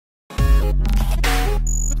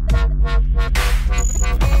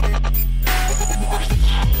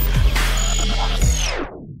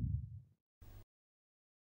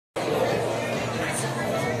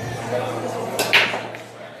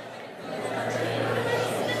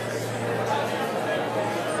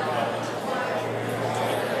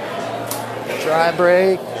Dry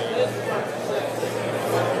break.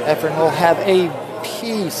 Efren will have a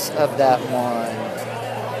piece of that one.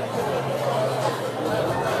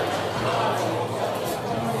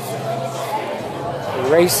 The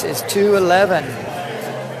race is 2-11.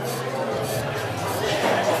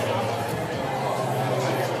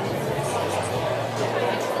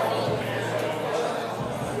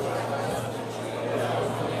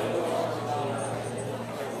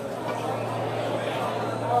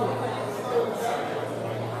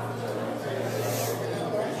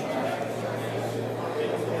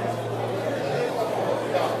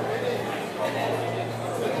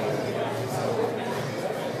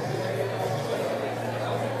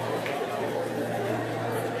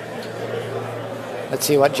 Let's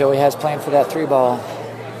see what Joey has planned for that 3-ball.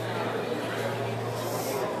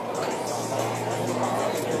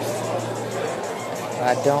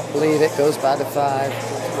 I don't believe it goes by the 5.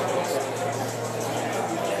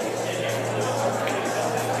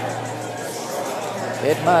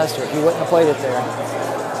 It must, or he wouldn't have played it there.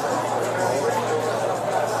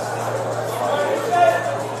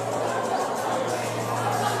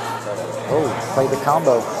 Oh, played the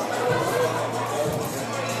combo.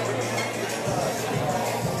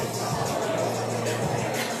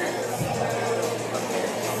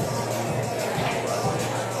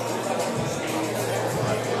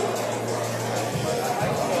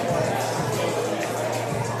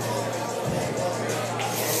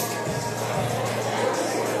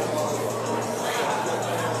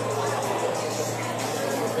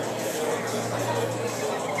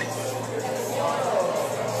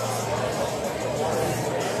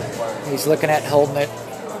 He's looking at holding it,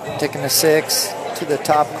 taking the 6 to the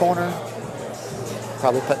top corner.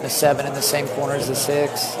 Probably putting the 7 in the same corner as the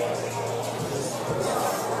 6.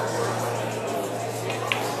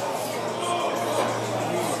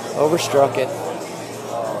 Overstruck it.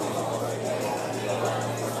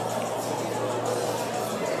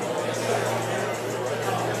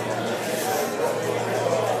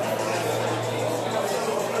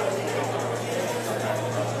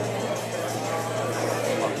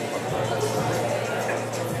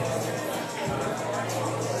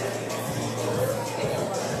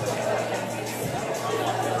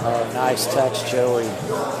 Nice touch, Joey.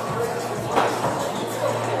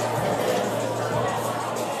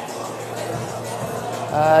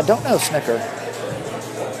 Don't know snooker.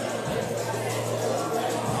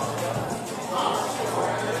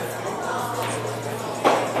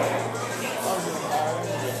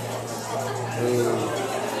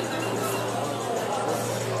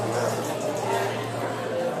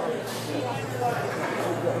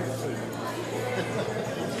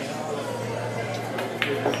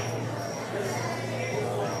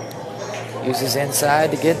 Uses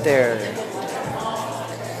inside to get there.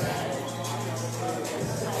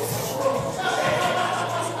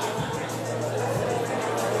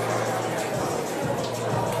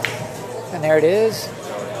 And there it is.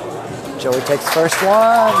 Joey takes the first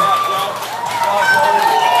one.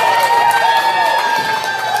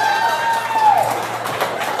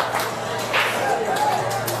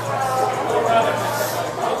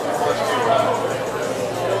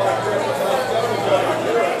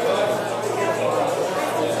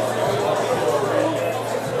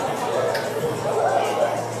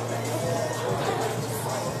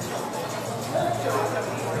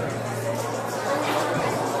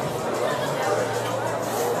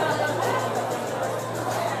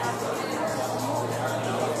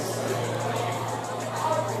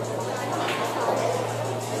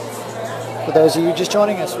 For those of you just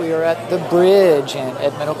joining us, we are at the Bridge in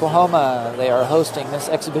Edmond, Oklahoma. They are hosting this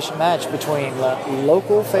exhibition match between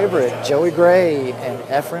local favorite Joey Gray and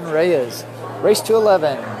Efren Reyes. Race to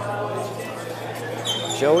 11.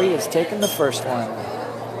 Joey is taking the first one.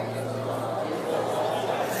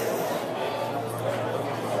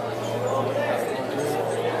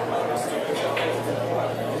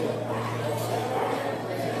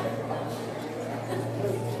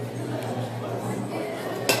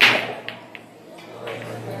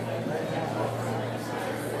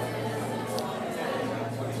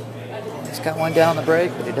 Got one down the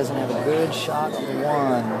break, but he doesn't have a good shot on the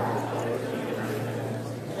one.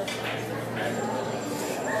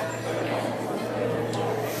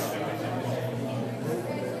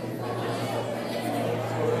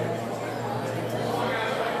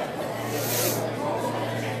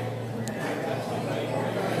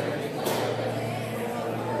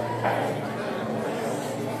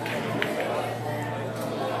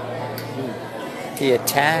 He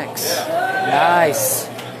attacks. Nice.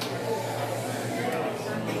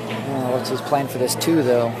 What's his plan for this 2,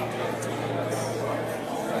 though?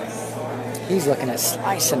 He's looking at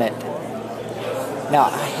slicing it. Now,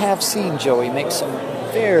 I have seen Joey make some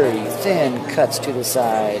very thin cuts to the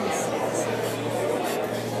side.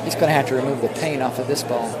 He's going to have to remove the paint off of this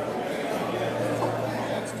ball.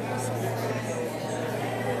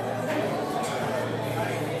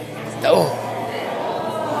 Oh!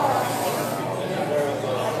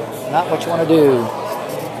 Not what you want to do.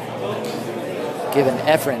 Giving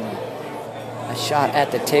Efren a shot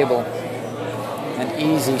at the table. An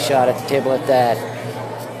easy shot at the table at that.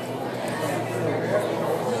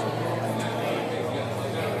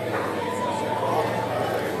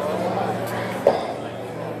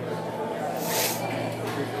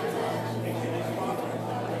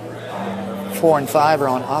 Four and five are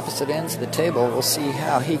on opposite ends of the table. We'll see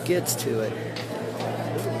how he gets to it.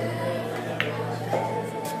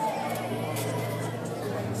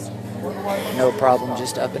 No problem,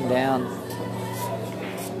 just up and down.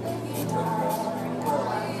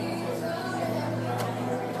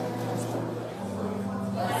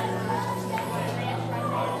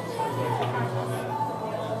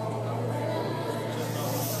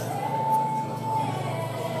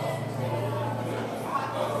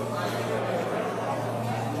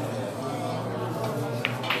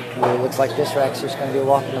 Well, it looks like this rack's just going to be a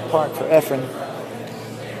walk in the park for Efren.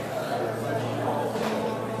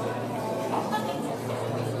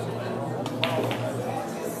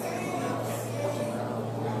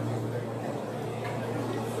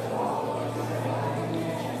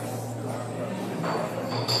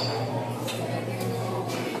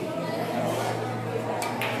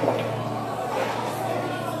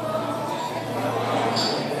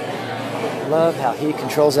 Love how he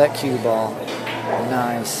controls that cue ball.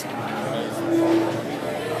 Nice.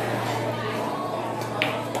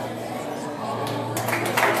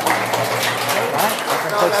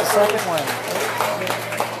 Takes the second one.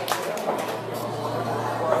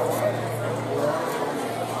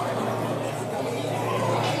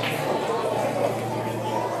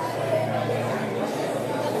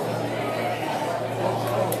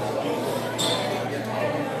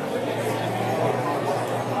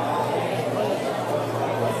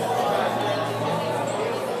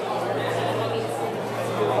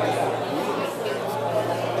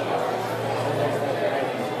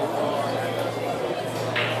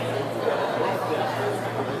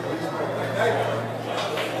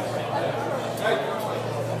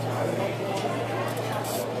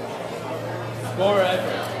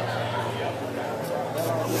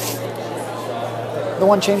 The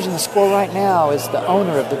one changing the score right now is the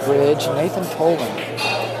owner of the bridge, Nathan Poland.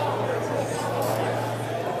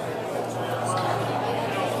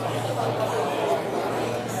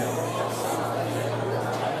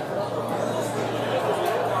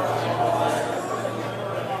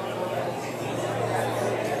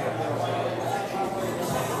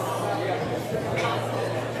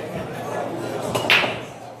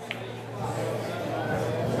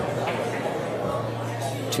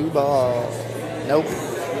 Two ball. Nope.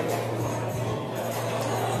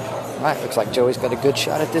 Right, looks like Joey's got a good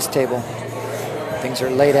shot at this table. Things are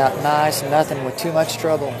laid out nice, nothing with too much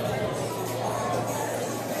trouble.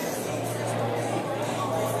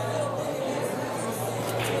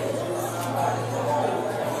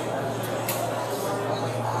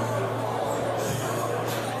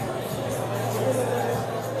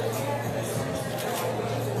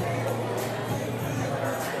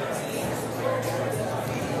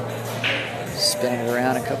 Spinning it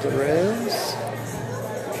around a couple of rows.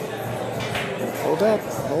 Hold up,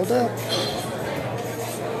 hold up.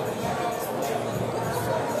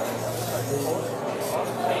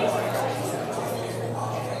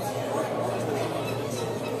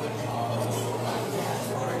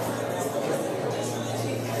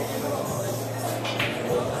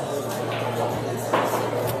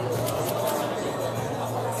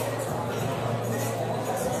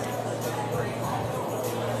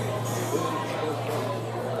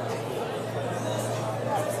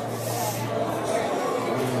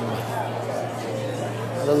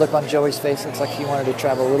 The look on Joey's face looks like he wanted to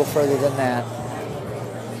travel a little further than that.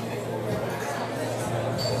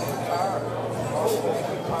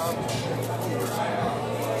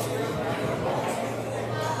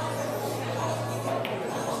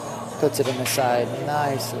 Puts it in the side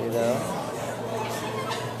nicely, though.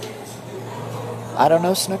 I don't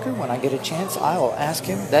know snooker. When I get a chance, I will ask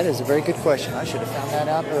him. That is a very good question. I should have found that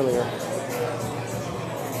out earlier.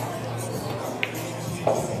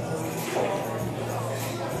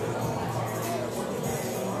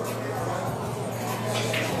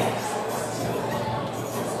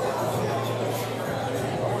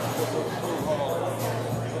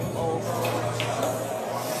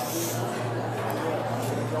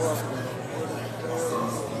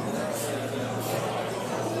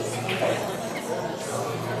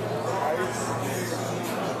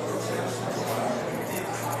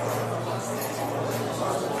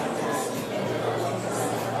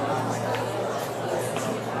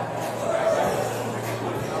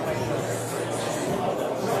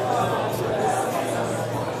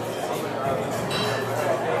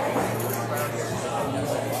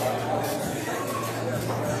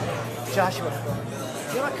 Joshua, do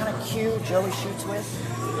you know what kind of cue Joey shoots with?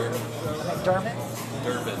 A McDermott?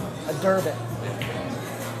 Durbin. A Durbin.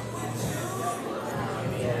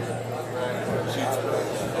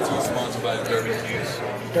 It's sponsored by Durbin Cues.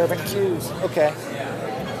 Durbin cues. Okay.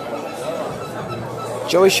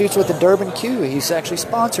 Joey shoots with the Durbin cue. He's actually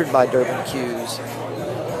sponsored by Durbin cues.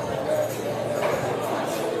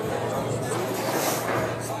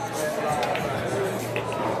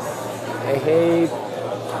 Hey,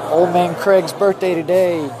 old man Craig's birthday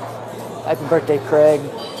today. Happy birthday, Craig.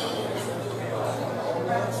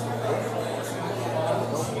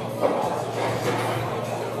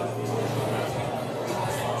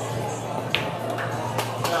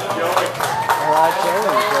 All right,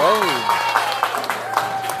 Joey, great.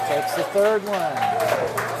 Takes the third one.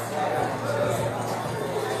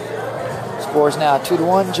 Scores now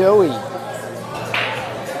 2-1, Joey.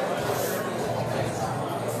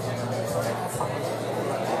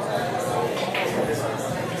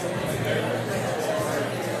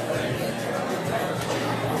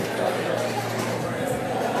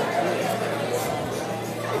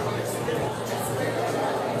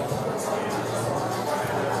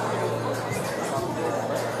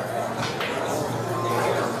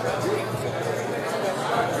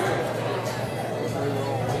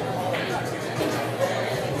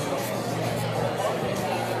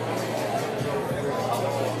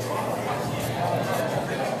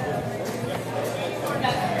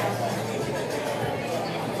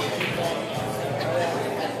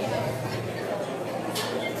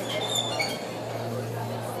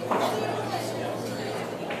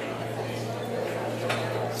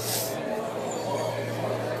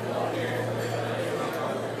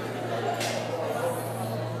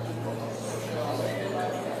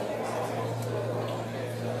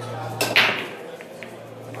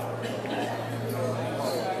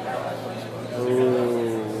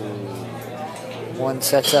 One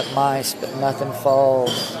sets up mice, but nothing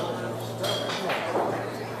falls.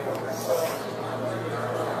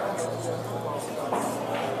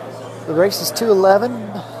 The race is 2-11,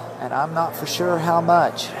 and I'm not for sure how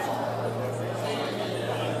much.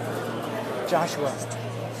 Joshua,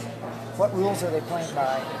 what rules are they playing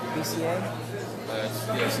by? BCA?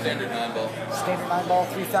 Yeah, standard 9-ball. Standard 9-ball,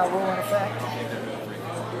 3-foul rule in effect?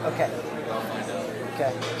 Okay. I'll find out.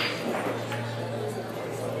 Okay.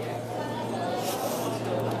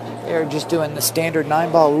 They're just doing the standard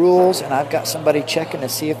 9-ball rules, and I've got somebody checking to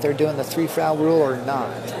see if they're doing the 3-foul rule or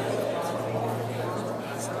not.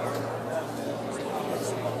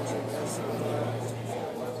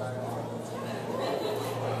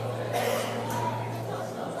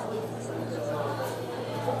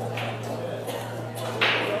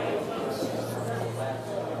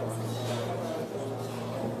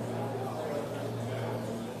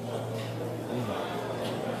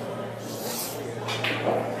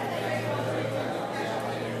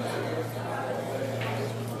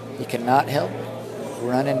 He cannot help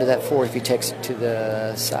run into that 4 if he takes it to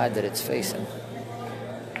the side that it's facing.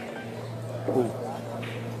 Ooh.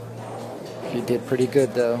 He did pretty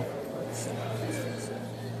good though.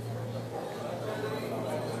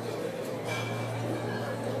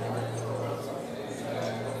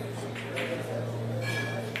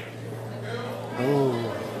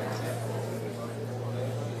 Ooh.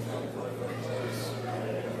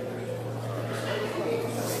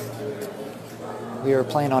 We are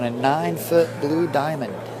playing on a 9-foot blue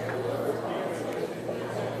diamond.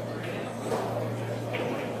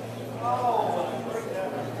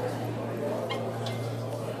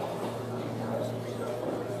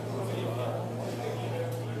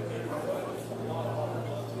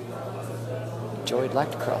 Joey'd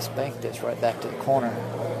like to cross bank this right back to the corner,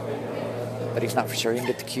 but he's not for sure. He can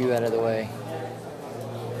get the cue out of the way.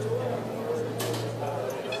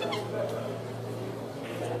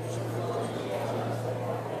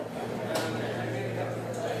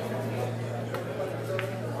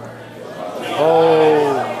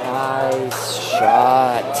 Oh, nice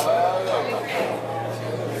shot.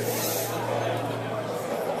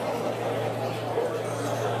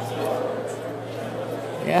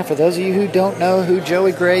 Yeah, for those of you who don't know who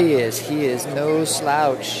Joey Gray is, he is no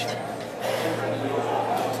slouch.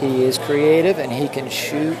 He is creative and he can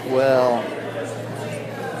shoot well.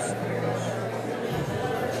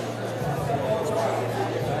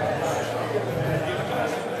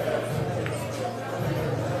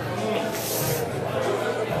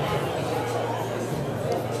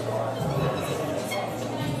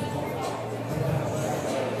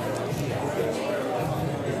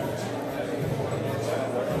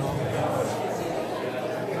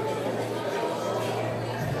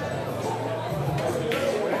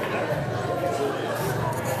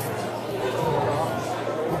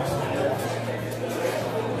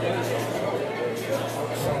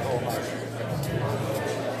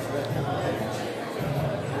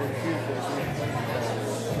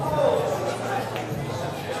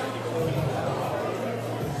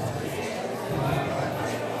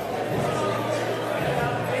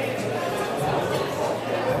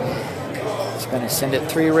 going to send it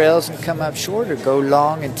 3 rails and come up short, or go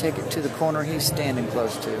long and take it to the corner he's standing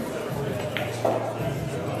close to.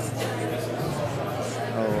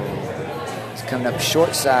 Oh, he's coming up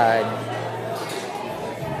short side.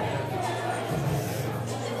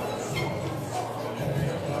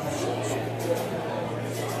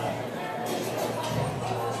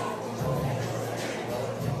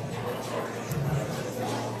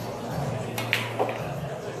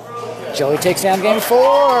 Joey takes down game 4.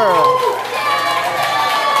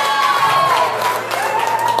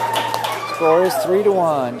 Score is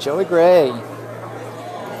 3-1. Joey Gray.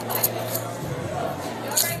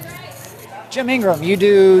 Jim Ingram, you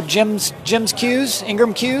do Jim's cues,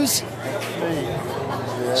 Ingram cues.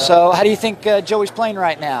 Yeah. So how do you think Joey's playing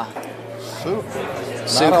right now? Super.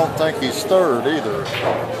 I don't think he's third either.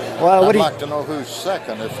 Well, I'd like to know who's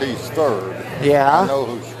second if he's third. Yeah. I know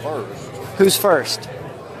who's first. Who's first?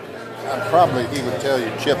 Probably he would tell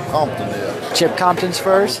you Chip Compton is. Chip Compton's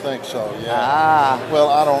first? I would think so, yeah. Ah. Well,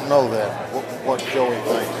 I don't know that, what Joey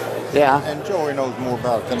thinks. Yeah. And Joey knows more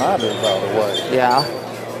about it than I do, by the way. Yeah.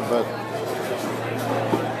 But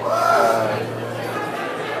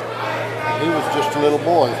he was just a little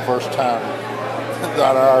boy the first time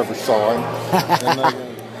that I ever saw him. And the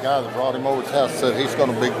guy that brought him over to his house said he's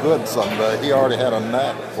going to be good someday. He already had a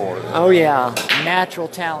knack for it. Oh, yeah. Natural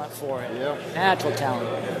talent for it. Yep. Natural talent.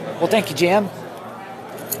 Well, thank you, Jim.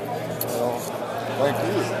 Well, thank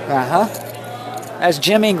you. Uh-huh. That's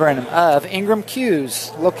Jim Ingram of Ingram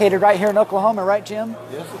Cues, located right here in Oklahoma, right, Jim?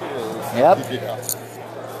 Yes, it is. Yep. Yeah.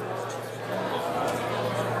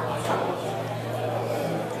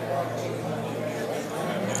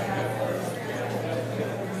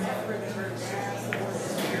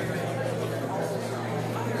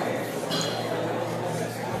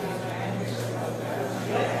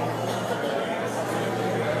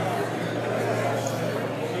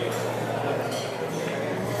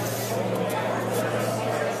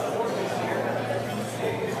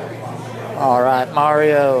 All right,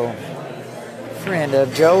 Mario, friend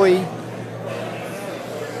of Joey.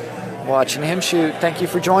 Watching him shoot. Thank you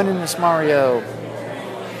for joining us, Mario.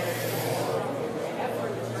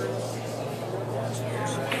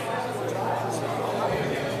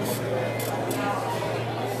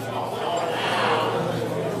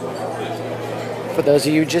 For those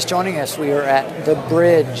of you just joining us, we are at the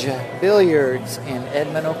Bridge Billiards in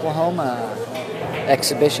Edmond, Oklahoma.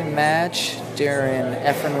 Exhibition match during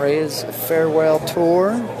Efren Reyes farewell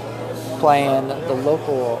tour, playing the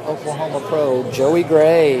local Oklahoma pro Joey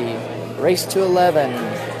Gray. Race to 11.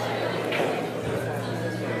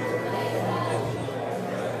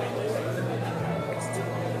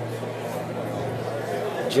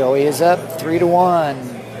 Joey is up 3-1.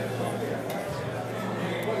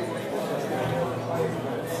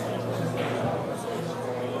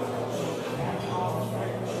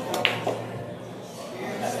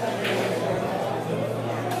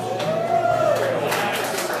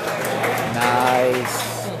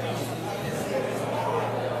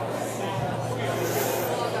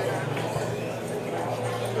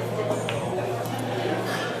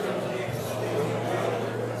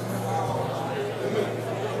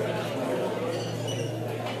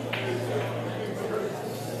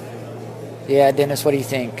 Yeah, Dennis, what do you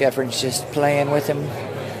think? Efren's just playing with him,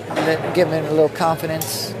 giving him a little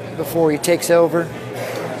confidence before he takes over.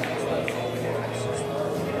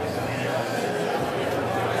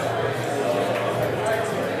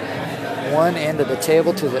 One end of the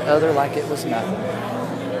table to the other like it was nothing.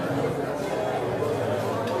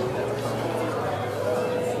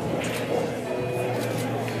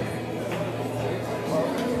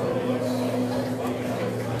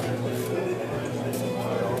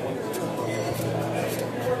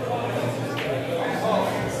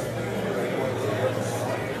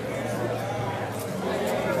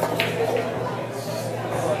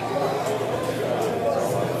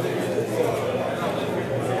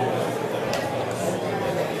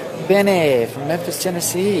 Benny from Memphis,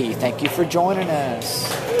 Tennessee. Thank you for joining us.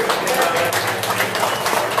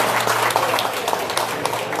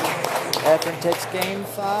 Efren takes game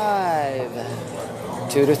 5.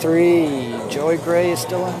 2-3. Joey Gray is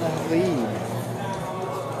still in the lead.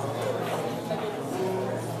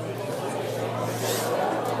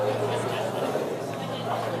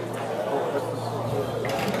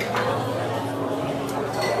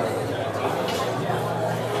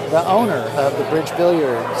 The owner of the Bridge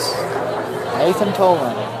Billiards, Nathan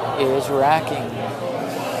Tolan, is racking.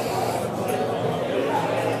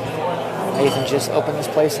 Nathan just opened this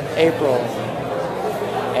place in April,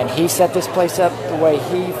 and he set this place up the way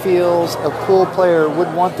he feels a pool player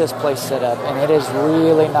would want this place set up, and it is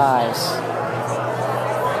really nice.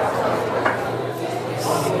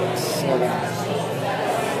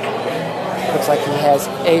 like he has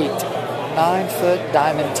 8 9-foot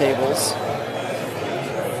diamond tables.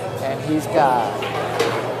 And he's got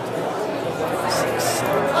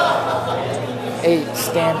 8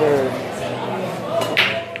 standard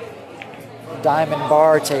diamond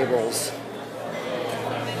bar tables.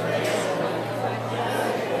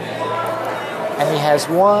 And he has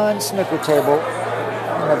 1 snooker table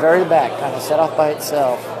in the very back, kind of set off by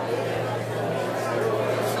itself.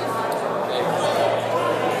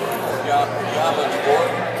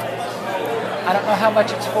 I don't know how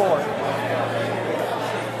much it's for.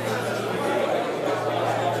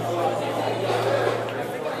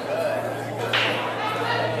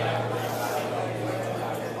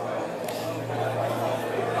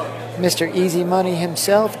 Mr. Easy Money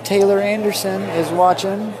himself, Taylor Anderson, is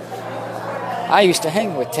watching. I used to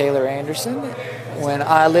hang with Taylor Anderson when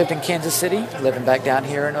I lived in Kansas City, living back down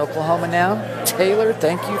here in Oklahoma now. Taylor,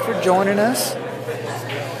 thank you for joining us.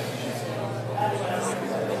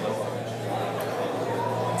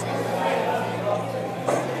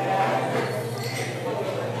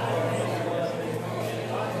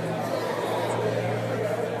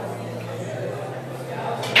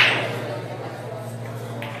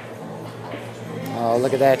 Oh,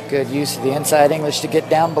 look at that good use of the inside English to get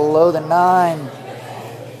down below the 9.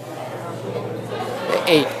 The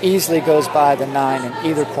 8 easily goes by the 9 in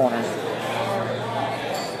either corner.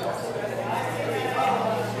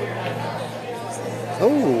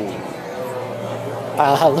 Oh,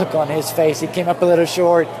 look on his face. He came up a little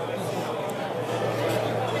short.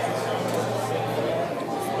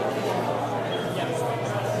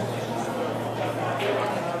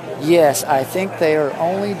 Yes, I think they are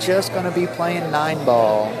only just going to be playing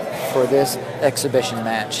 9-ball for this exhibition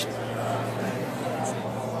match.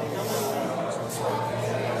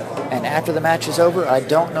 And after the match is over, I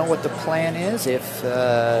don't know what the plan is, if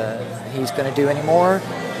he's going to do any more.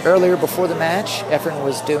 Earlier before the match, Efren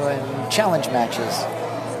was doing challenge matches.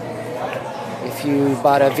 If you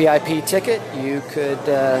bought a VIP ticket, you could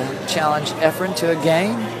challenge Efren to a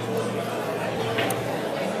game.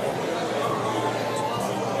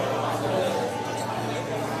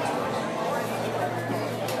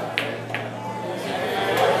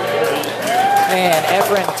 And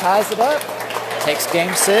Efren ties it up, takes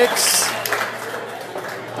game 6.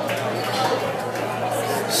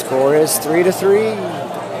 Score is 3-3.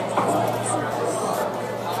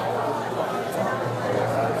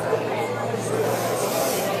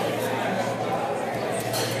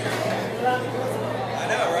 I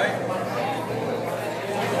know, right?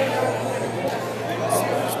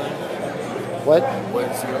 What?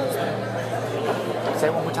 What's yours name? Say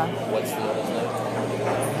it one more time. What's the other's name?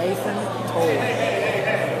 Nathan Toll.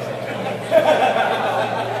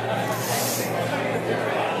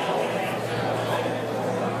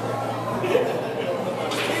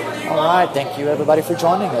 All right, thank you everybody for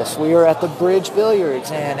joining us. We are at the Bridge Billiards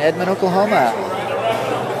in Edmond, Oklahoma.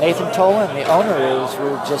 Nathan Tolan, the owner,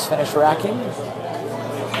 we've just finished racking.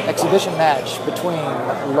 Exhibition match between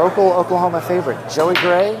local Oklahoma favorite Joey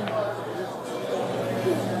Gray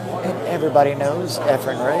and everybody knows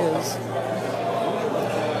Efren Reyes.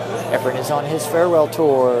 Efren is on his farewell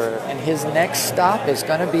tour, and his next stop is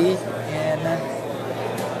going to be in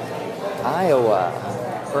Iowa,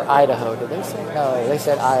 or Idaho. Did they say? No, they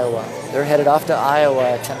said Iowa. They're headed off to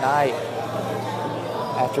Iowa tonight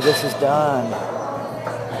after this is done.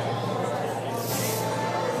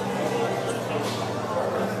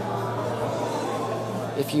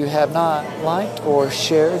 If you have not liked or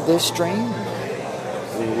shared this stream,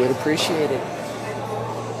 we would appreciate it.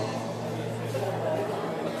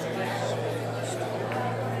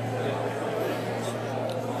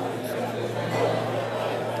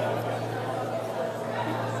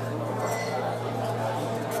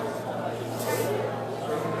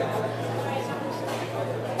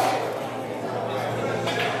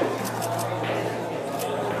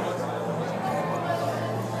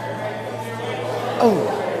 Oh,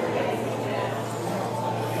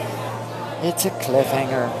 it's a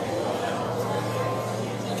cliffhanger.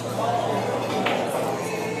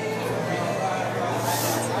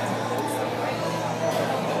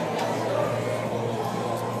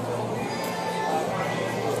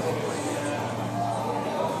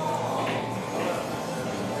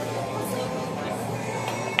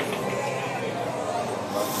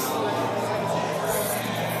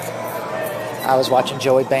 I was watching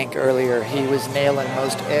Joey bank earlier. He was nailing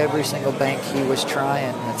most every single bank he was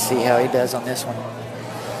trying. Let's see how he does on this one.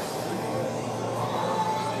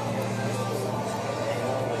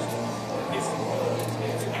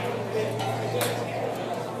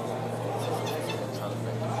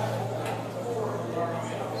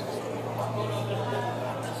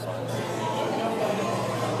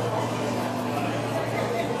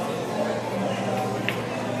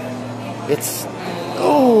 It's,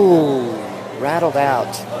 ooh, rattled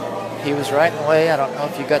out. He was right in the way. I don't know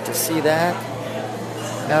if you got to see that.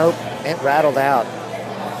 Nope, it rattled out.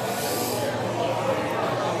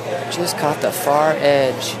 Just caught the far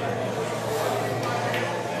edge.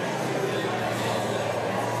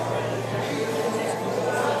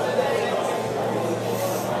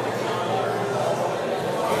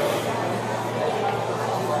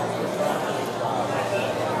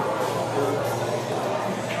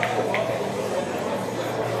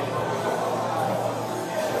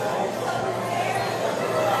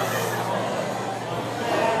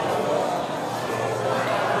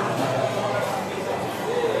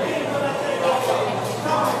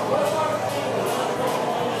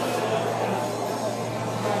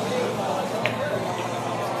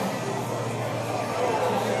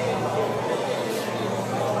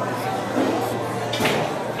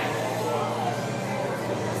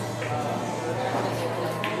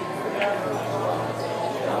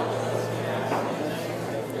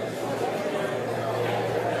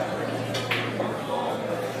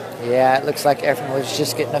 Yeah, it looks like Efren was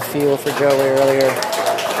just getting a feel for Joey earlier.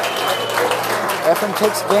 Efren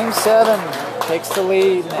takes game 7, takes the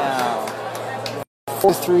lead now.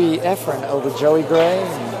 4-3 Efren over Joey Gray.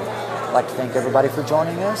 I'd like to thank everybody for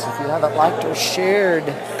joining us. If you haven't liked or shared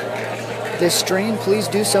this stream, please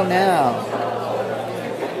do so now.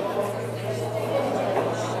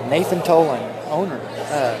 Nathan Tolan, owner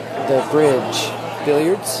of the Bridge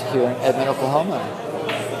Billiards here in Edmond, Oklahoma.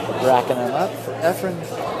 Racking them up for Efren.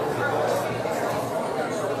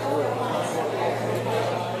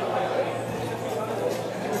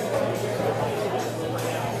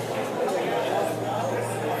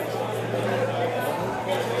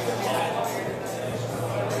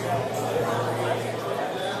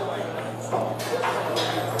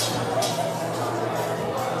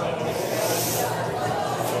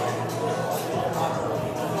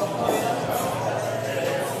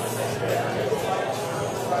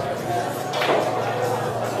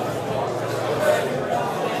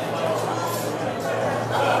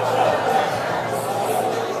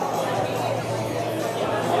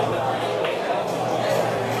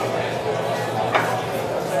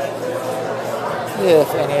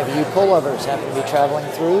 If any of you pull lovers happen to be traveling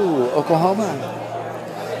through Oklahoma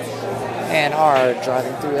and are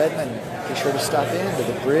driving through Edmond, be sure to stop in to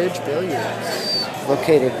the Bridge Billiards,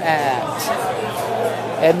 located at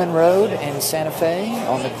Edmond Road in Santa Fe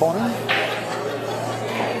on the corner,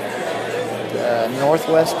 the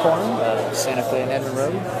northwest corner of Santa Fe and Edmond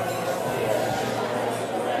Road.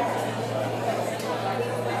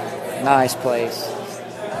 Nice place.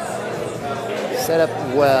 Set up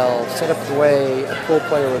well, set up the way a pool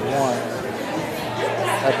player would want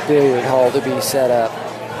a billiard hall to be set up.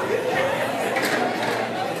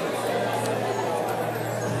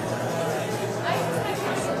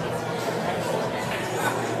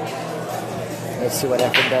 Let's see what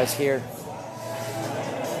Efren does here.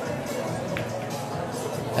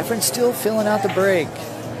 Efren's still filling out the break.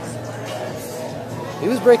 He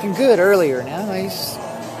was breaking good earlier. Now he's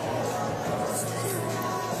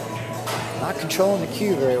not controlling the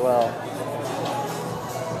cue very well.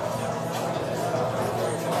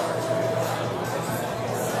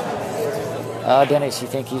 Dennis, you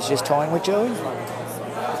think he's just toying with Joey?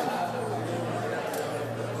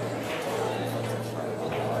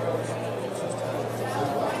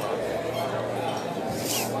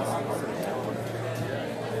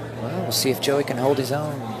 Well, we'll see if Joey can hold his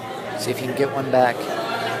own. See if he can get one back.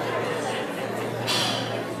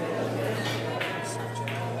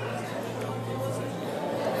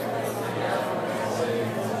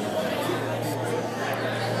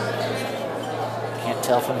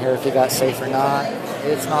 Tell from here if he got safe or not.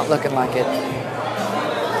 It's not looking like it.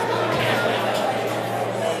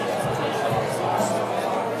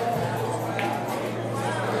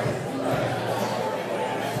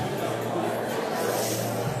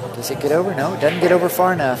 Does it get over? No, it doesn't get over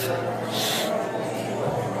far enough.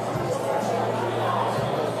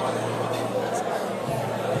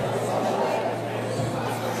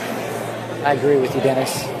 I agree with you,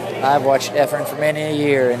 Dennis. I've watched Efren for many a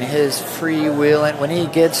year, and his freewheeling, when he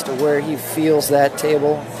gets to where he feels that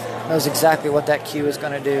table, knows exactly what that cue is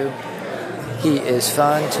going to do. He is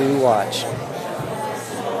fun to watch.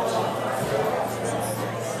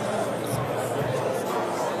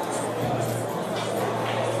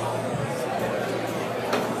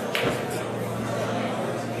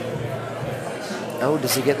 Oh,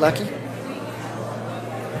 does he get lucky?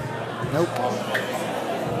 Nope.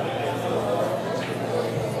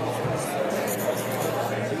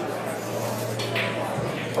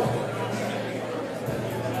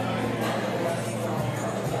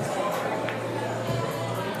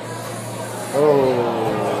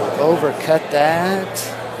 overcut that.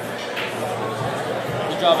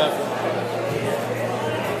 Good job, Efren.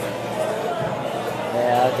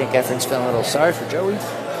 Yeah, I think Efren's feeling a little sorry for Joey.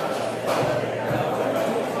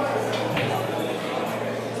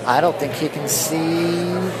 I don't think he can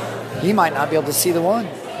see. He might not be able to see the one.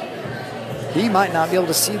 He might not be able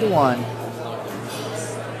to see the one.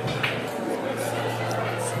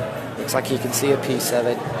 Looks like he can see a piece of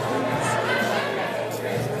it.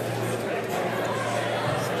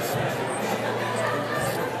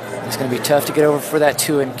 It's going to be tough to get over for that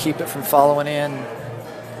 2 and keep it from following in.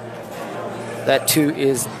 That 2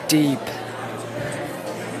 is deep.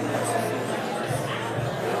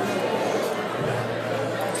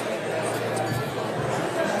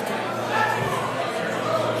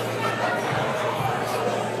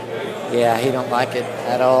 Yeah, he don't like it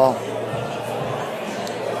at all.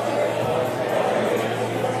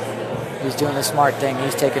 He's doing the smart thing.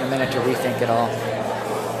 He's taking a minute to rethink it all.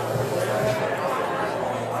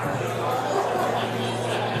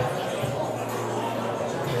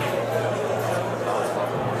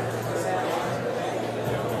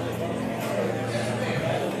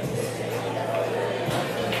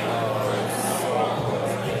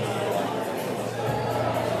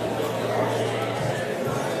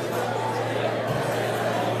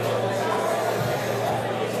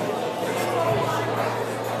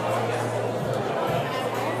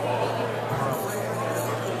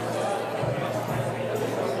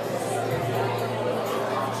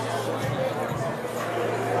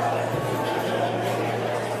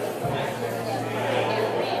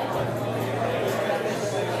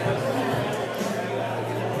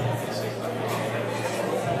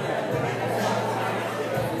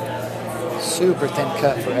 Super thin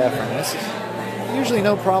cut for Efren. This is usually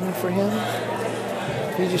no problem for him.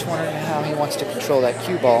 He's just wondering how he wants to control that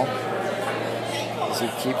cue ball. Does he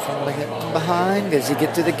keep from hitting behind? Does he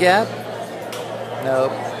get through the gap?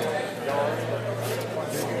 Nope.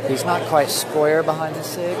 He's not quite square behind the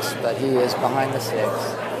 6, but he is behind the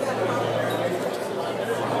 6.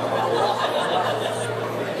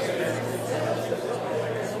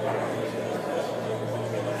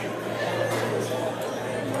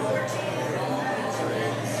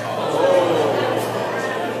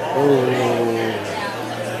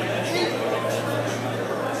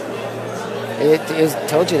 It is,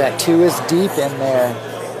 told you that 2 is deep in there.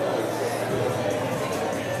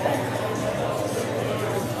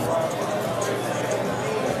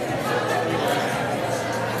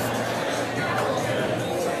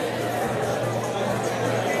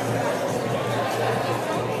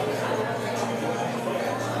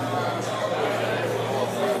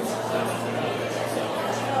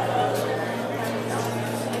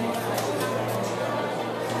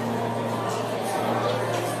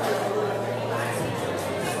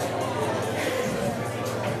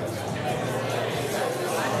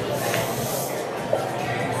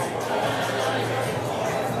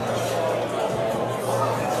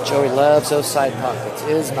 Joey loves those side pockets,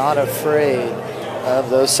 is not afraid of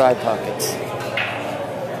those side pockets.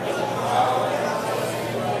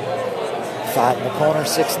 5 in the corner,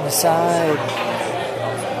 6 in the side.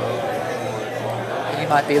 He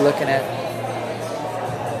might be looking at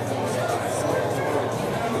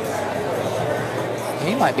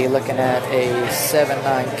a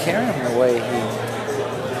 7-9 Carom the way he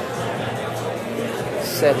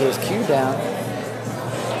set his cue down.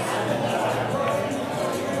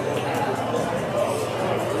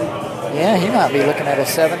 Yeah, he might be looking at a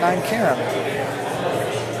 7-9 Carom.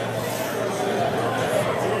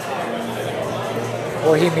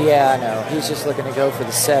 Or I know. He's just looking to go for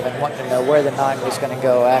the 7, wanting to know where the 9 was going to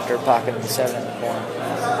go after pocketing the 7 in the corner.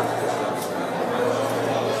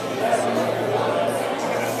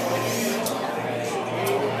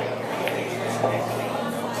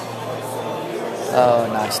 Oh,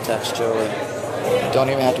 nice touch, Joey. Don't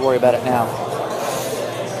even have to worry about it now.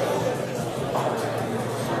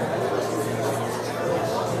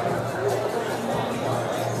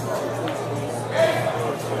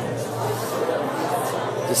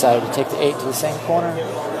 Decided to take the 8 to the same corner.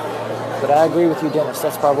 But I agree with you, Dennis.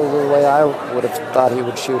 That's probably the way I would have thought he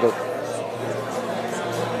would shoot it.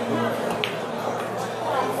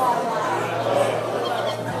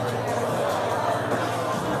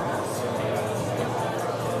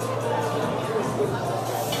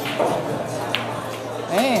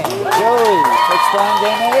 Man, Joey takes down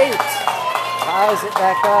game 8. Ties it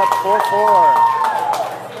back up 4-4.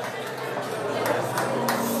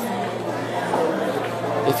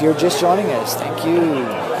 If you're just joining us, thank you.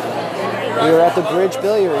 We are at the Bridge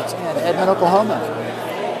Billiards in Edmond, Oklahoma.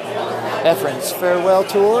 Efren's farewell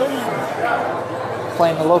tour.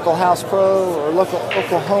 playing the local house pro or local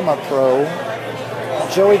Oklahoma pro,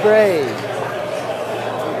 Joey Gray.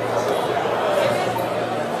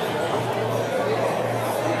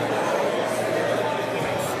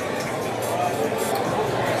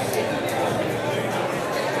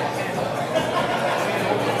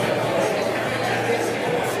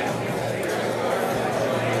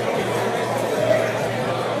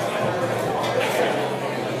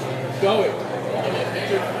 Joey.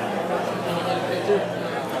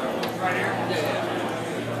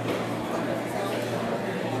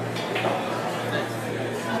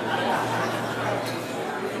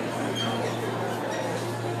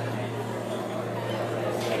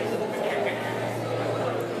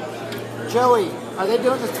 Joey, are they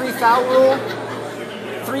doing the 3 foul rule?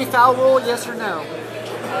 3 foul rule, yes or no?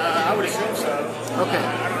 I would assume so. Okay.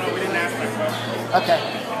 I don't know. We didn't ask that question. Okay.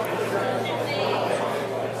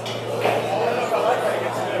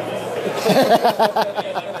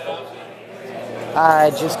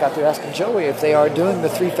 I just got through asking Joey if they are doing the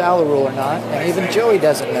 3 foul rule or not, and even Joey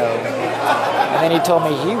doesn't know. And then he told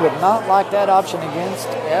me he would not like that option against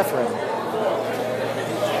Efren.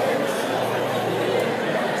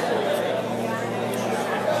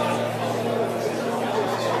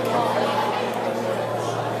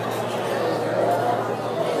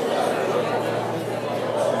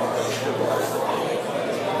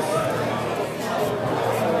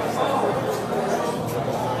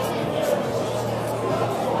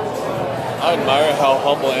 I admire how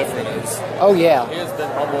humble Efren is. Oh, yeah. He has been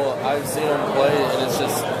humble. I've seen him play, and it's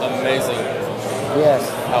just amazing Yes.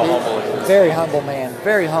 how humble he is. Very humble man.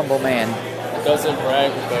 Very humble man. Doesn't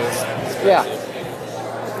brag, but it's Yeah. crazy.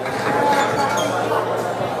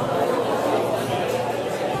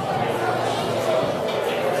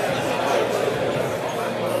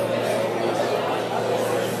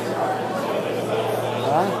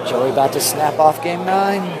 All right, Joey about to snap off game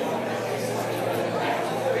 9.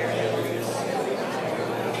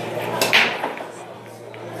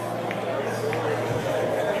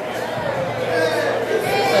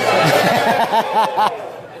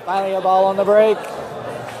 Finally a ball on the break.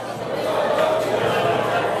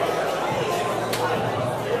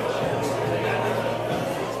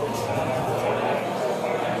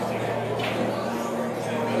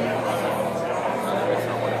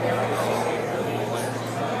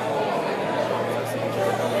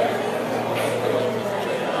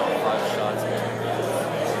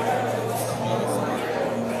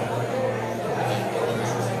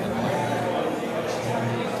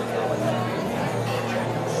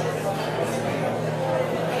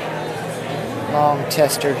 Long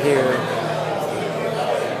tester here.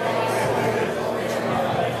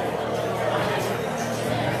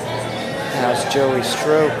 How's Joey's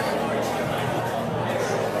stroke?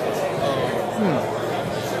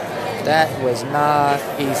 That was not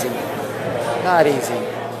easy. Not easy.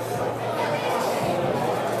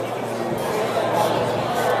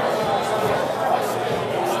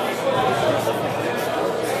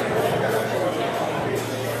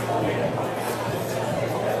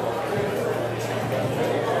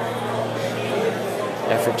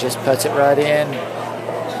 Efren just puts it right in.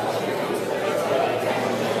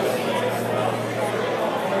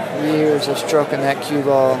 Years of stroking that cue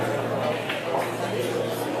ball.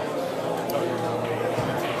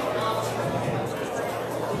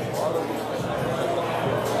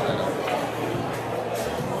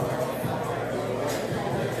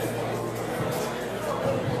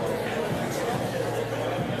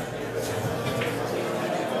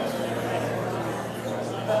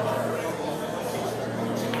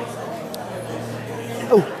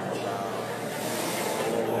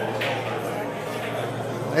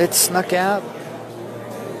 It snuck out.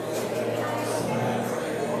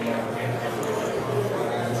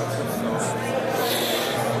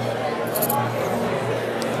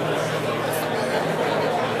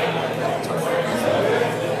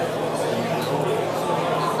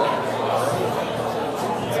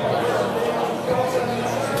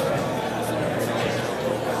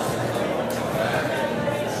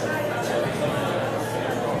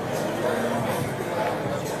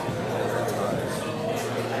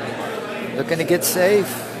 Looking to get safe.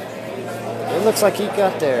 It looks like he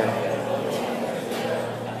got there.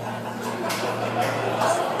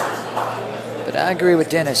 But I agree with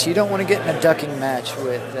Dennis. You don't want to get in a ducking match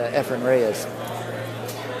with Efren Reyes.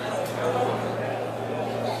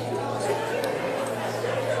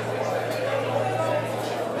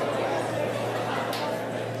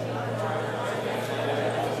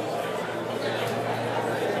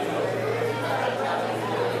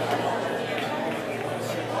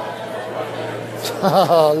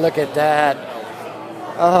 Oh, look at that.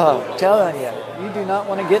 Oh, telling you, you do not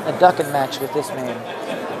want to get in a ducking match with this man.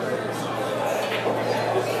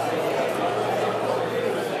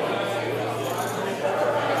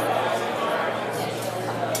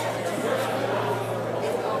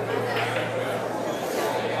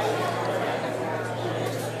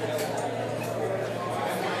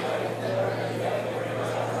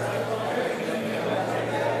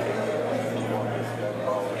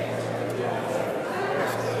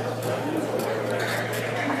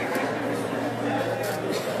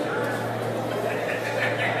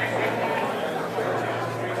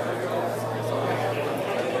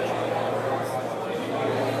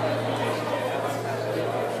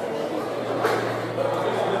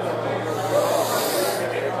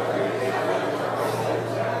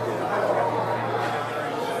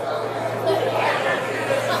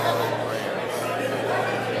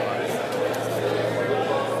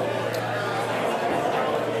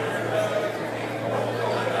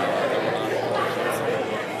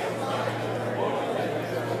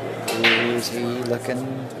 Easy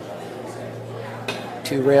looking.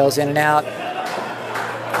 2 rails in and out.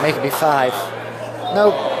 Make it be 5.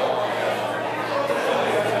 Nope.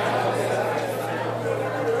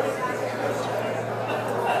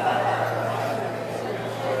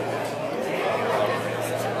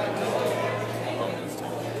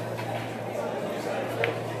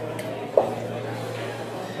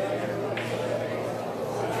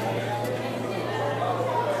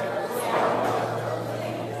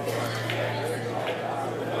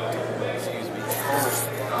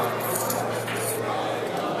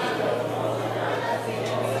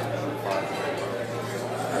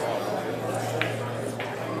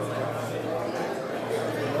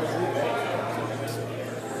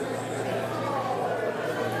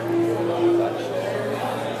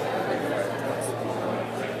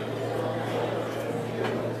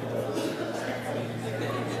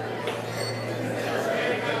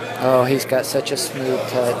 Oh, he's got such a smooth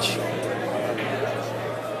touch.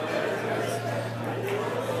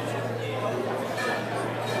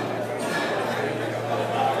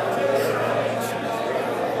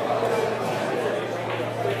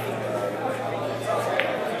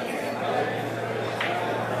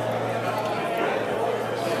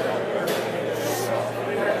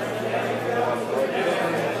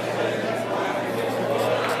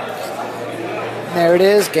 There it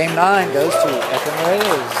is. Game 9 goes to Efren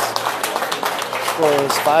Reyes. Score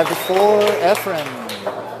is 5-4. Efren.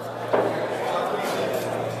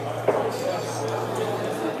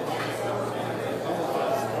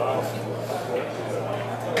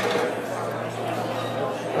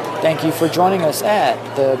 Thank you for joining us at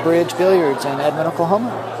the Bridge Billiards in Edmond,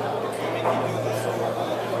 Oklahoma.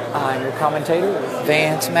 I'm your commentator,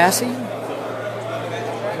 Vance Massey.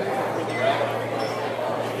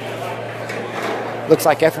 Looks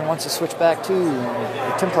like Efren wants to switch back to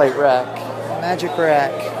the template rack, magic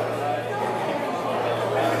rack.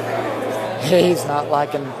 He's not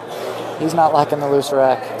liking the loose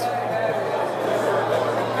rack.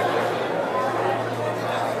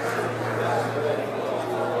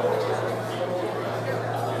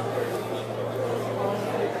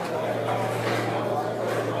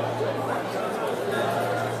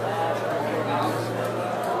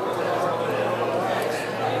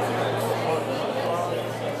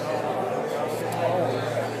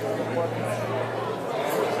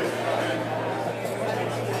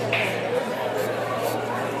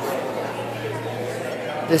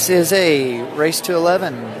 This is a race to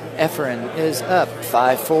 11. Efren is up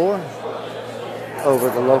 5-4 over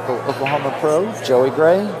the local Oklahoma pro, Joey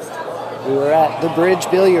Gray. We were at the Bridge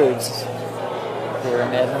Billiards here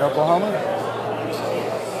in Edmond, Oklahoma.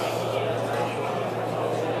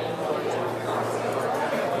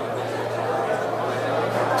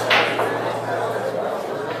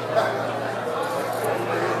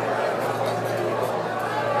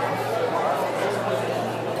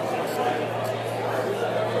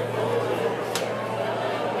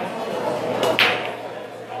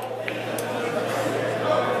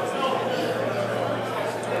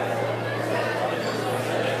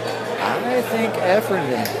 I think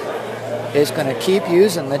Efren is going to keep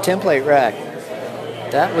using the template rack.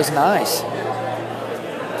 That was nice.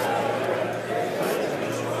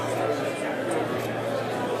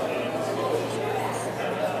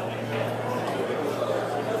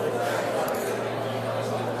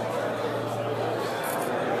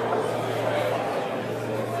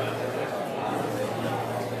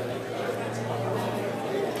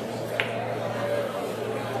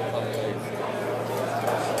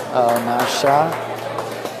 Oh, nice shot.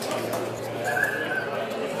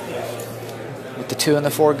 With the 2 and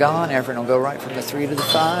the 4 gone, Efren will go right from the 3 to the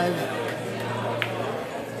 5.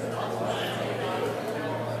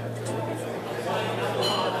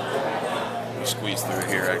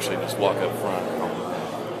 actually just walk up front.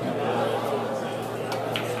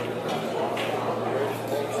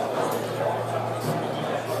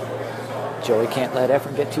 Joey can't let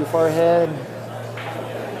Efren get too far ahead.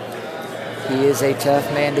 He is a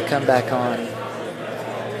tough man to come back on.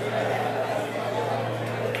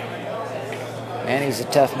 And he's a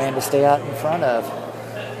tough man to stay out in front of.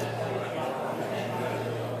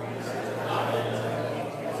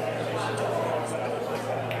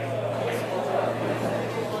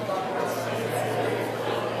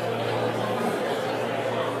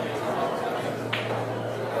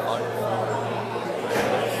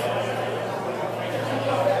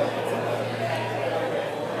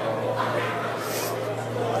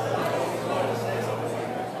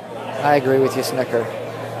 I agree with you, Snooker.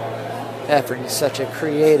 Efren is such a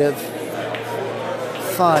creative,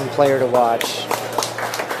 fun player to watch.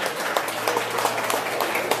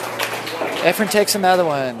 Efren takes another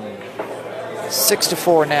one.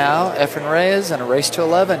 6-4 now. Efren Reyes and a race to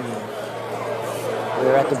 11.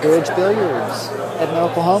 We're at the Bridge Billiards, Edmond,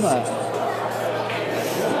 Oklahoma.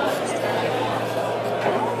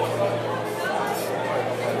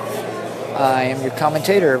 I am your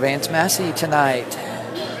commentator, Vance Massey, tonight.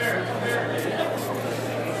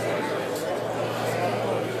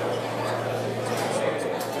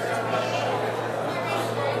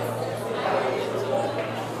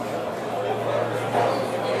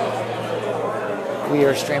 We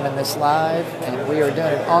are streaming this live, and we are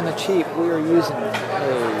doing it on the cheap. We are using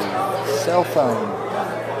a cell phone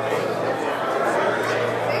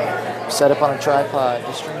set up on a tripod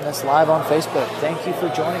to stream this live on Facebook. Thank you for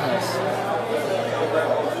joining us.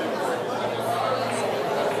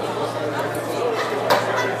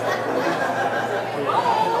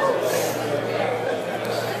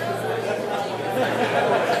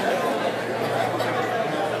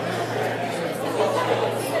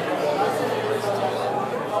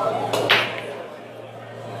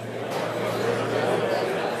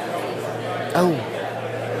 Oh,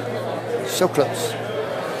 so close.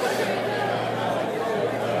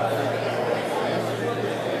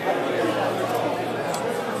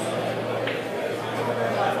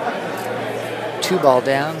 Two ball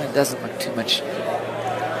down. It doesn't look too much.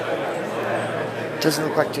 Doesn't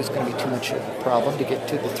look like there's going to be too much of a problem to get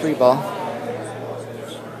to the three ball.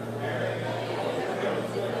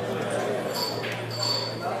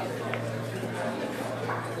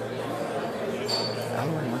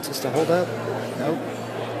 Wants us to hold up? Nope.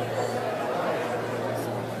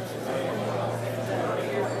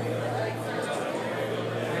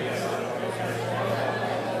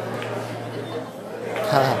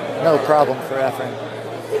 No problem for Efren.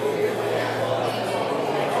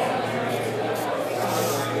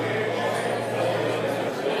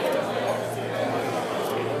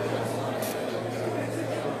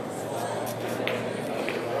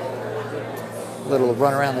 Little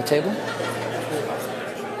run around the table.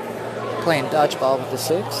 Playing dodgeball with the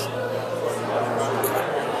 6.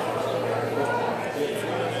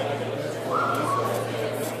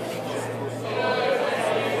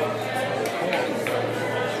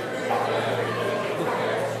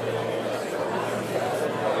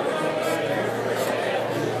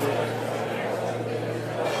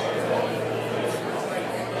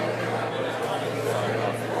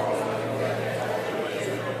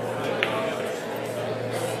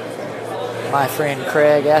 My friend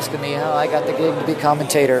Craig asking me how I got the gig to be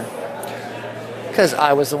commentator. Because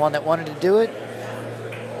I was the one that wanted to do it.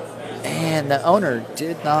 And the owner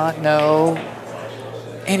did not know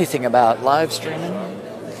anything about live streaming.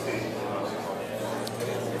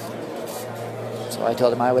 So I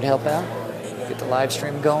told him I would help out, get the live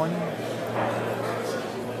stream going.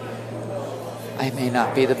 I may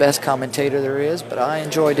not be the best commentator there is, but I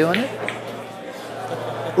enjoy doing it.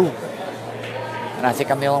 Ooh. And I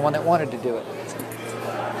think I'm the only one that wanted to do it.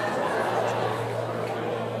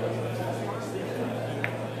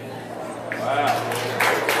 Wow.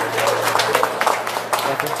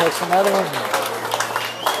 Efren takes another one.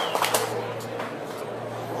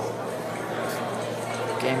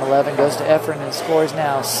 Game 11 goes to Efren and scores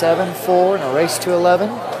now 7-4 in a race to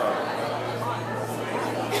 11.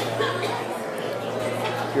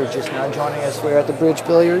 If you're just now joining us, we're at the Bridge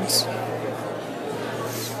Billiards.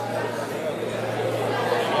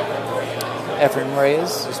 Efren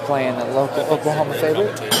Reyes is playing the local Oklahoma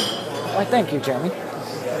favorite. Why, thank you, Jeremy.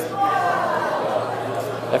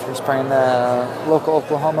 Efren's playing the local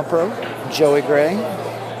Oklahoma pro, Joey Gray.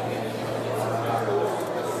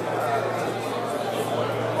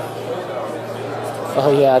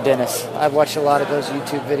 Oh yeah, Dennis. I've watched a lot of those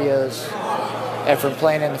YouTube videos. Efren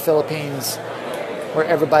playing in the Philippines where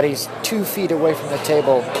everybody's 2 feet away from the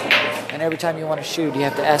table And every time you want to shoot, you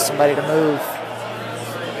have to ask somebody to move.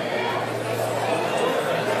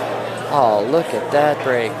 Oh, look at that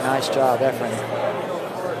break. Nice job, Efren.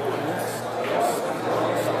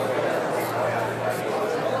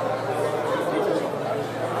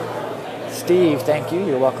 Steve, thank you.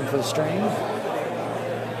 You're welcome for the stream.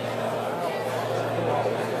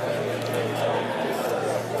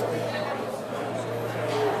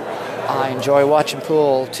 I enjoy watching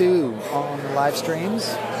pool too on live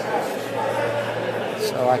streams.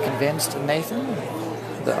 So I convinced Nathan,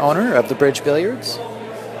 the owner of the Bridge Billiards.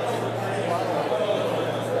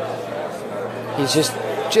 He's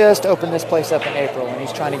just opened this place up in April, and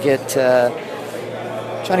he's trying to get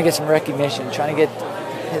some recognition, trying to get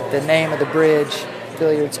the name of the Bridge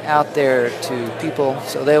Billiards out there to people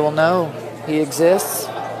so they will know he exists.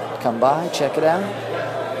 Come by, check it out.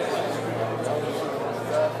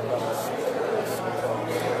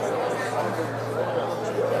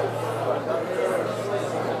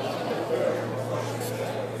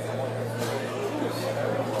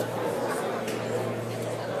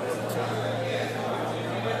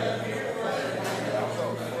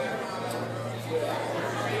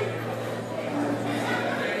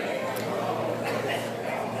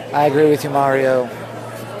 I agree with you, Mario.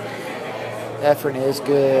 Efren is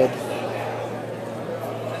good.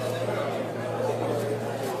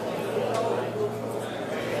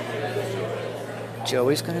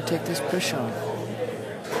 Joey's going to take this push on.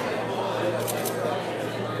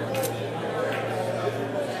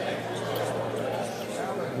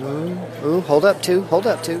 Ooh, hold up two.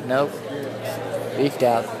 Nope. Beefed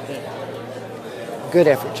out. Good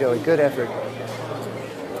effort, Joey, good effort.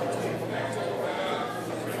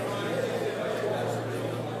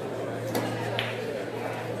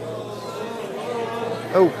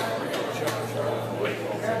 Oh.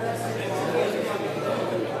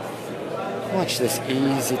 Watch this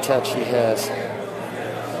easy touch he has.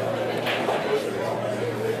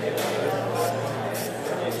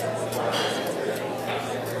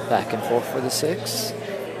 Back and forth for the 6.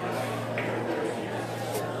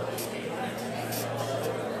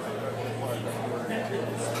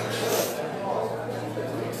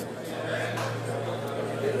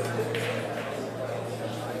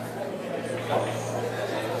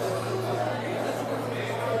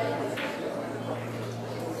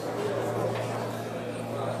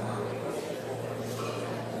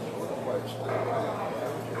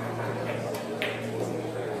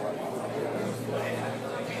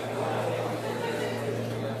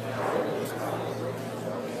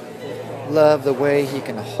 Love the way he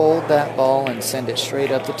can hold that ball and send it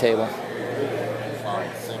straight up the table.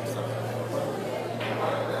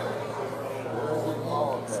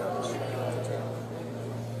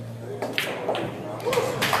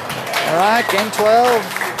 All right, game 12.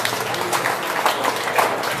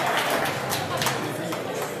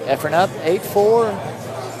 Efren up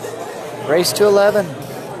 8-4. Race to 11.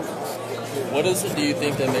 What is it, do you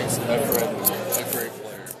think, that makes Efren a great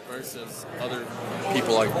player versus other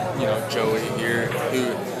people like, Joey here, who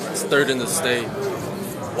is third in the state?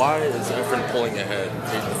 Why is Efren pulling ahead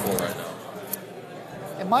 8-4 right now?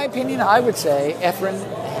 In my opinion, I would say Efren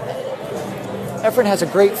has a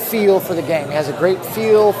great feel for the game. He has a great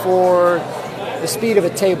feel for the speed of a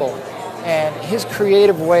table, and his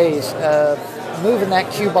creative ways of moving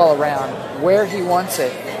that cue ball around where he wants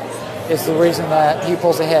it is the reason that he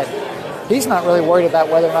pulls ahead. He's not really worried about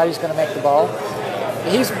whether or not he's going to make the ball.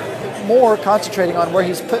 He's more concentrating on where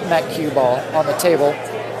he's putting that cue ball on the table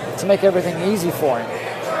to make everything easy for him.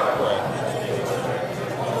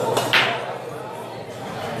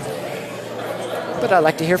 But I'd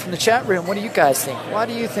like to hear from the chat room. What do you guys think? What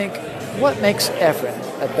makes Efren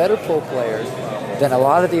a better pool player than a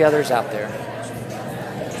lot of the others out there?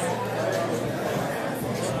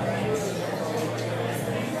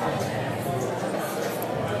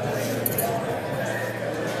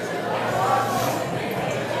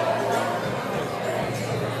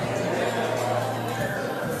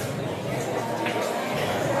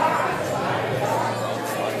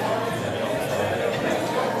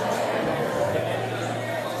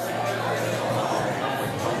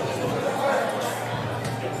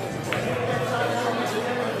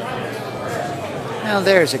 Now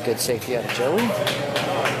there's a good safety out of Joey.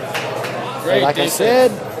 But like I said,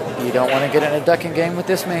 you don't want to get in a ducking game with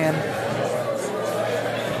this man.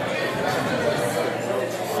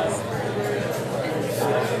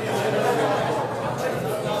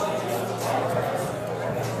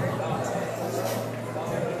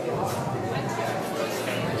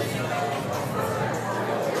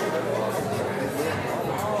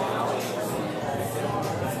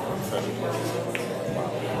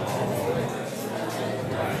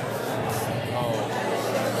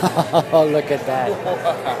 Oh, look at that.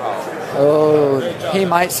 Oh, he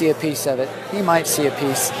might see a piece of it. He might see a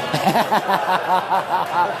piece.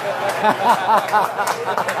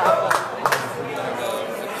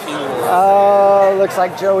 Oh, looks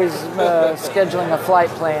like Joey's scheduling a flight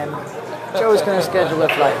plan. Joey's going to schedule a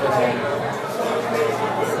flight plan.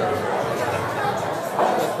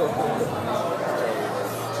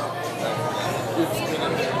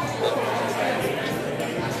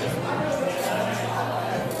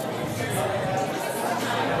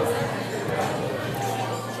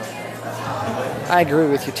 I agree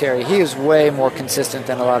with you, Terry. He is way more consistent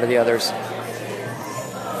than a lot of the others.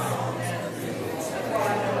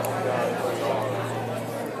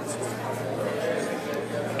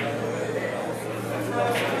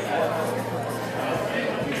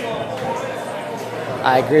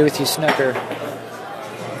 I agree with you, snooker.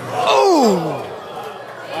 Oh!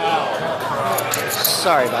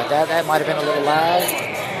 Sorry about that. That might have been a little loud.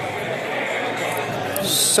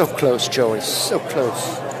 So close, Joey. So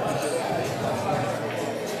close.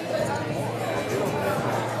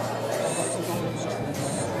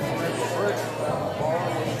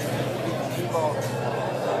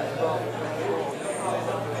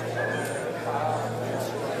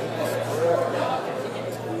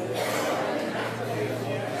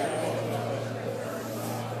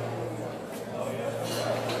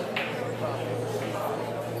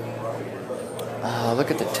 Oh, look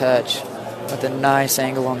at the touch with a nice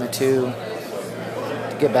angle on the 2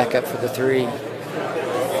 to get back up for the 3.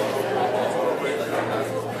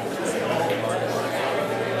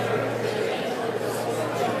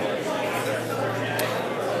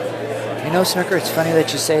 You know, snooker, it's funny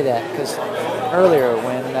that you say that, because earlier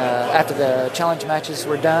when after the challenge matches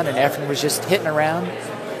were done and Efren was just hitting around,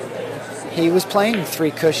 he was playing 3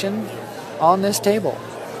 cushion on this table.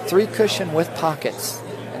 3 cushion with pockets,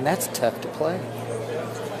 and that's tough to play.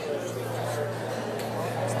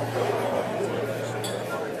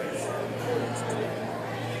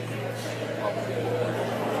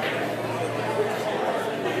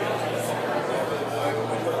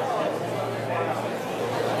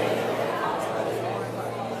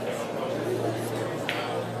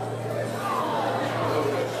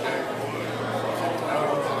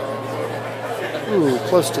 Ooh,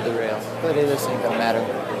 close to the rail, but it isn't going to matter.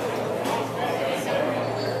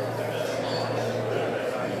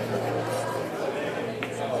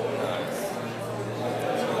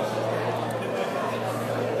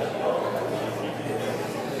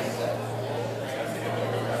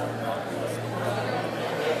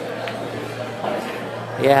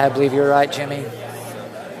 Yeah, I believe you're right, Jimmy.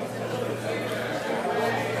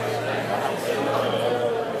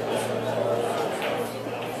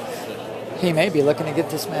 He may be looking to get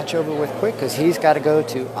this match over with quick because he's got to go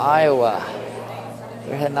to Iowa.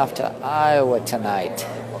 They're heading off to Iowa tonight.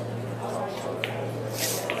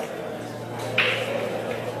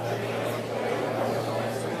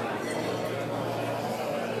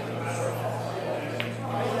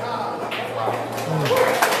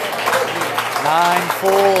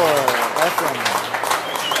 Efren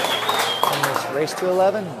in this race to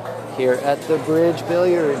 11 here at the Bridge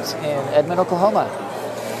Billiards in Edmond, Oklahoma.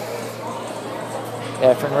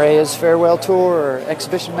 Efren Reyes farewell tour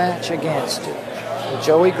exhibition match against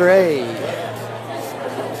Joey Gray.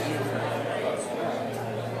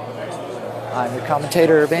 I'm your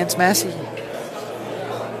commentator, Vance Massey.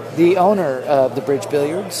 The owner of the Bridge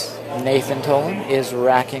Billiards, Nathan Tolan, is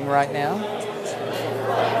racking right now.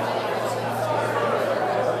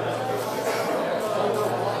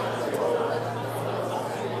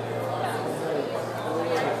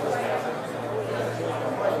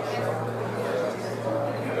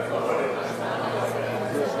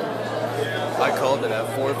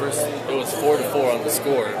 It was 4-4 on the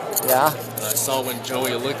score. Yeah. And I saw when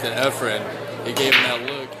Joey looked at Efren, he gave him that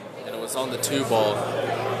look, and it was on the 2 ball.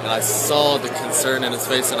 And I saw the concern in his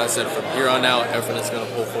face, and I said, from here on out, Efren is going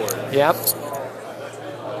to pull forward. Yep.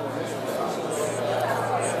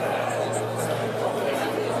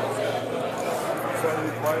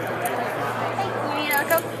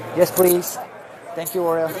 Yes, please. Thank you,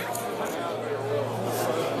 Oreo.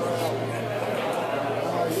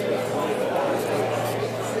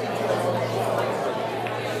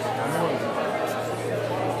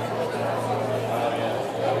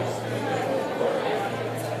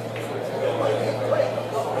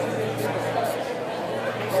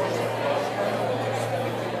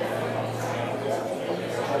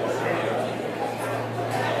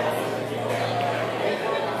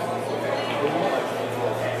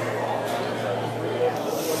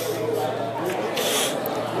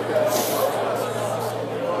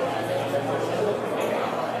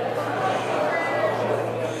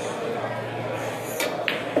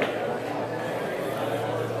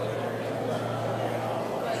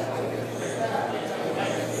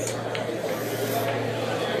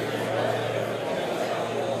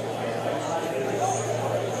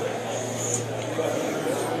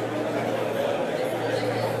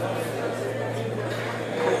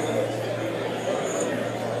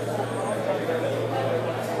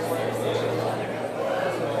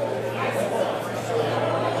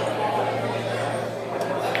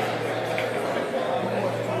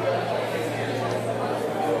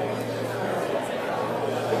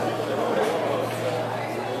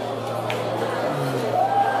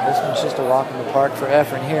 It's just a walk in the park for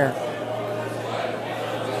Efren here.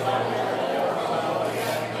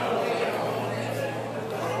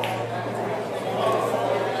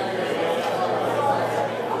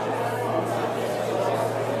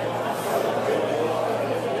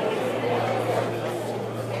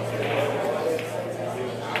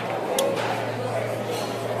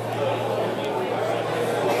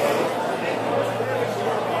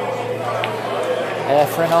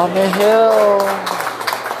 Efren on the hill.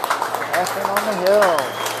 Efren on the hill.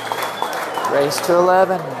 Race to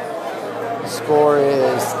 11. The score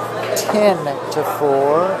is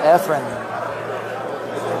 10-4. Efren.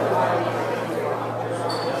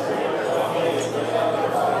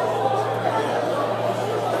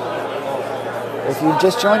 If you've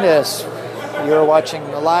just joined us, you're watching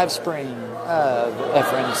the live stream of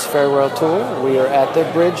Efren's Farewell Tour. We are at the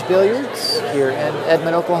Bridge Billiards here in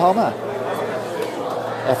Edmond, Oklahoma.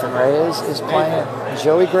 Efren Reyes is playing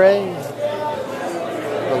Joey Gray,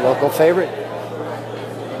 the local favorite.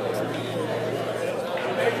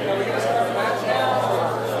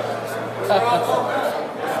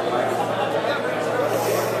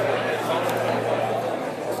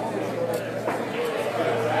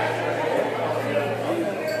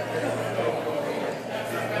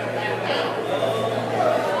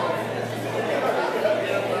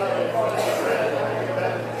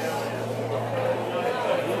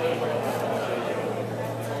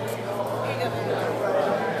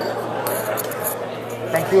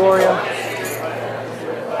 Thank you, Oreo.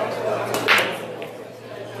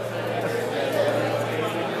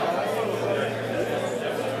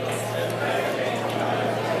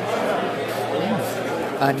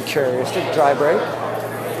 Uncharacteristic dry break.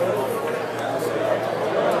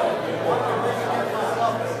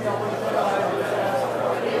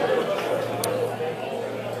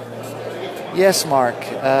 Yes, Mark.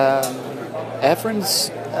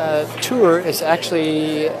 Efren's tour is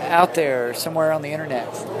actually out there somewhere on the internet.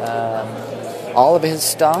 All of his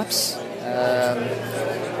stops.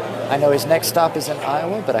 I know his next stop is in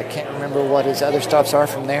Iowa, but I can't remember what his other stops are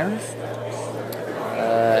from there.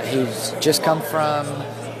 He's just come from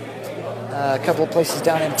a couple of places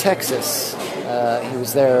down in Texas. He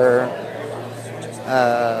was there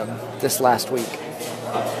this last week.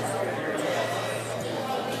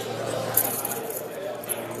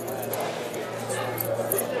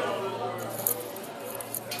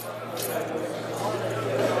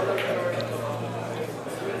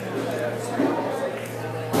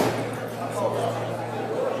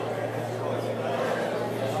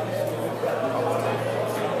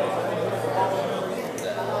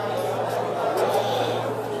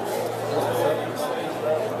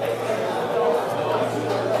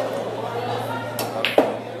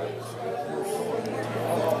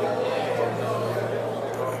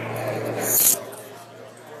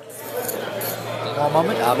 One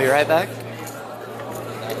moment, I'll be right back.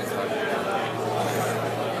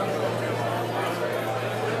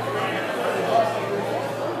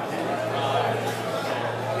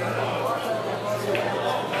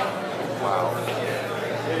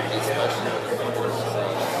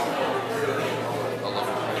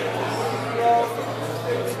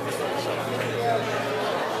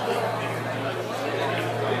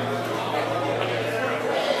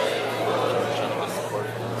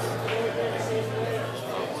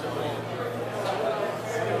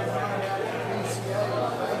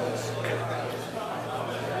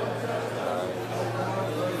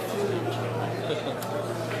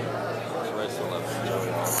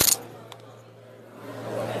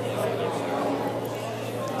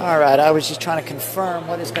 All right, I was just trying to confirm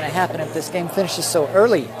what is going to happen if this game finishes so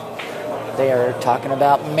early. They are talking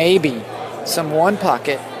about maybe some one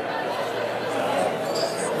pocket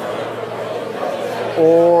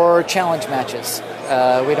or challenge matches.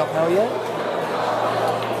 We don't know yet.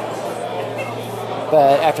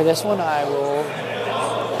 But after this one, I will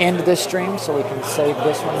end this stream so we can save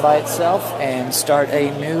this one by itself and start a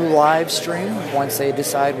new live stream once they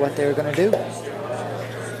decide what they're going to do.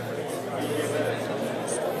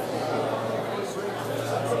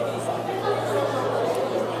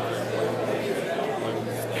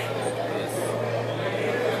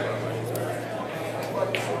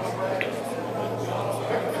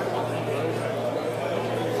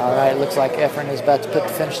 All right, looks like Efren is about to put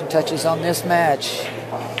the finishing touches on this match.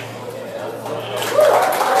 All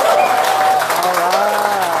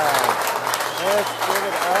right, let's give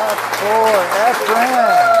it up for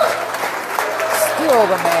Efren. Still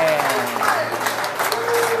the man.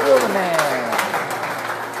 Still the man.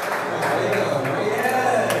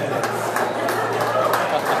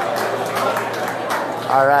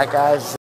 All right, guys.